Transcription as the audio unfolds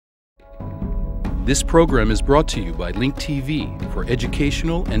This program is brought to you by Link TV for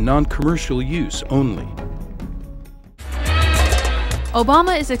educational and non-commercial use only.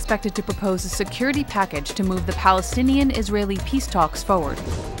 Obama is expected to propose a security package to move the Palestinian-Israeli peace talks forward.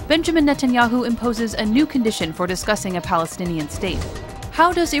 Benjamin Netanyahu imposes a new condition for discussing a Palestinian state.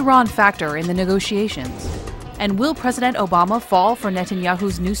 How does Iran factor in the negotiations? And will President Obama fall for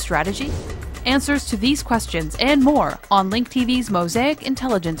Netanyahu's new strategy? Answers to these questions and more on Link TV's Mosaic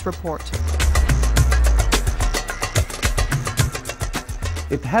Intelligence Report.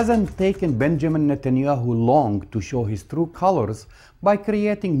 It hasn't taken Benjamin Netanyahu long to show his true colors by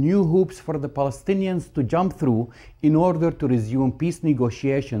creating new hoops for the Palestinians to jump through in order to resume peace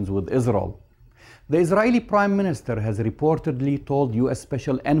negotiations with Israel. The Israeli Prime Minister has reportedly told U.S.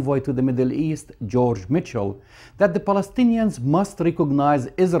 Special Envoy to the Middle East, George Mitchell, that the Palestinians must recognize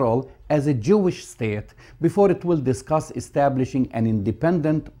Israel as a Jewish state before it will discuss establishing an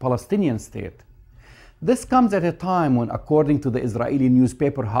independent Palestinian state. This comes at a time when, according to the Israeli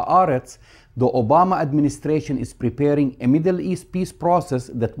newspaper Haaretz, the Obama administration is preparing a Middle East peace process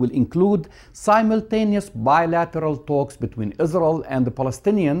that will include simultaneous bilateral talks between Israel and the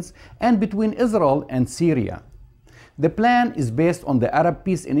Palestinians and between Israel and Syria. The plan is based on the Arab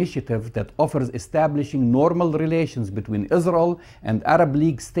Peace Initiative that offers establishing normal relations between Israel and Arab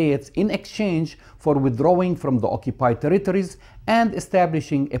League states in exchange for withdrawing from the occupied territories and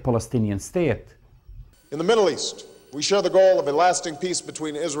establishing a Palestinian state. In the Middle East, we share the goal of a lasting peace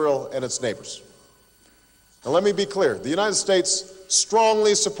between Israel and its neighbors. Now let me be clear, the United States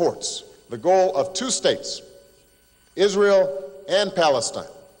strongly supports the goal of two states, Israel and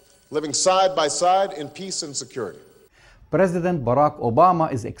Palestine, living side by side in peace and security. President Barack Obama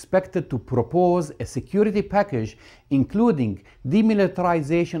is expected to propose a security package including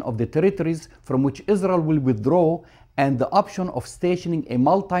demilitarization of the territories from which Israel will withdraw and the option of stationing a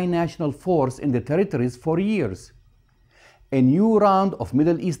multinational force in the territories for years. A new round of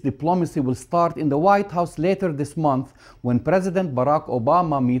Middle East diplomacy will start in the White House later this month when President Barack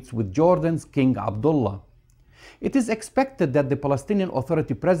Obama meets with Jordan's King Abdullah. It is expected that the Palestinian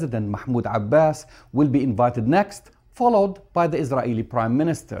Authority President Mahmoud Abbas will be invited next, followed by the Israeli Prime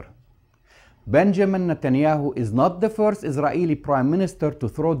Minister. Benjamin Netanyahu is not the first Israeli Prime Minister to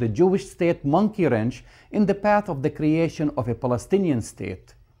throw the Jewish state monkey wrench in the path of the creation of a Palestinian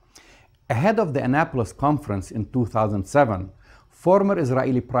state. Ahead of the Annapolis Conference in 2007, former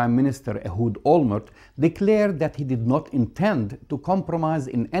Israeli Prime Minister Ehud Olmert declared that he did not intend to compromise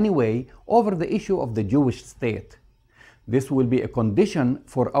in any way over the issue of the Jewish state. This will be a condition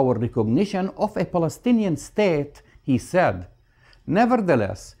for our recognition of a Palestinian state, he said.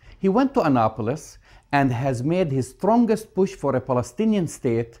 Nevertheless, he went to Annapolis and has made his strongest push for a Palestinian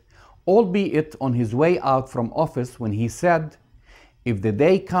state, albeit on his way out from office when he said, "If the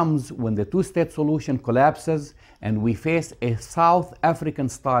day comes when the two-state solution collapses and we face a South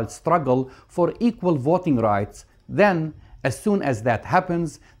African-style struggle for equal voting rights, then, as soon as that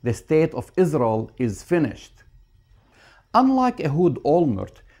happens, the state of Israel is finished." Unlike Ehud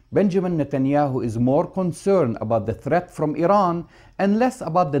Olmert, Benjamin Netanyahu is more concerned about the threat from Iran and less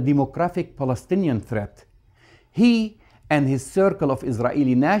about the demographic Palestinian threat. He and his circle of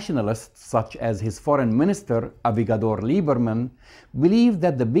Israeli nationalists, such as his foreign minister Avigdor Lieberman, believe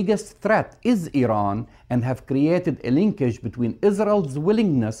that the biggest threat is Iran and have created a linkage between Israel's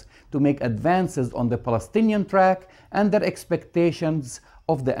willingness to make advances on the Palestinian track and their expectations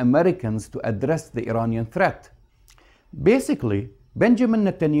of the Americans to address the Iranian threat. Basically, Benjamin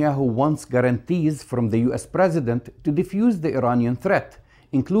Netanyahu wants guarantees from the US president to defuse the Iranian threat,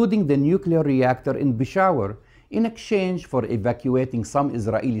 including the nuclear reactor in Bushehr, in exchange for evacuating some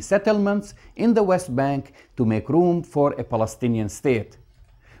Israeli settlements in the West Bank to make room for a Palestinian state.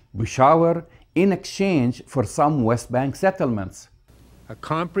 Bushehr in exchange for some West Bank settlements. A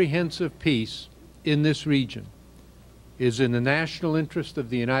comprehensive peace in this region is in the national interest of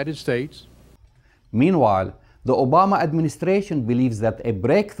the United States. Meanwhile, the Obama administration believes that a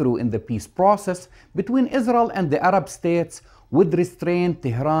breakthrough in the peace process between Israel and the Arab states would restrain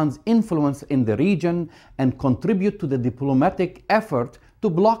Tehran's influence in the region and contribute to the diplomatic effort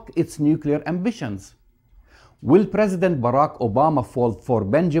to block its nuclear ambitions. Will President Barack Obama fall for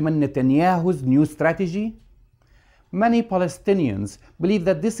Benjamin Netanyahu's new strategy? Many Palestinians believe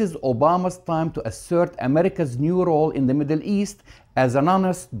that this is Obama's time to assert America's new role in the Middle East as an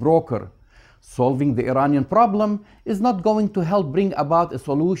honest broker. Solving the Iranian problem is not going to help bring about a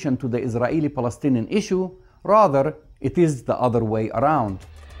solution to the Israeli-Palestinian issue. Rather, it is the other way around.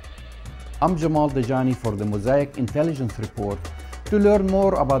 I'm Jamal Dajani for the Mosaic Intelligence Report. To learn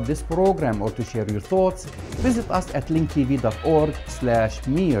more about this program or to share your thoughts, visit us at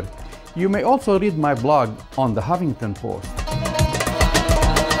linktv.org/MIR. You may also read my blog on the Huffington Post.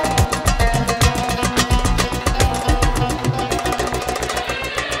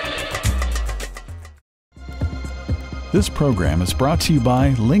 This program is brought to you by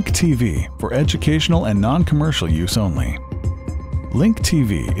Link TV for educational and non-commercial use only. Link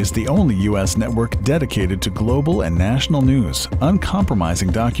TV is the only U.S. network dedicated to global and national news, uncompromising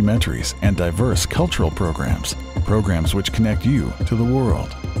documentaries, and diverse cultural programs. Programs which connect you to the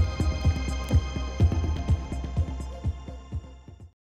world.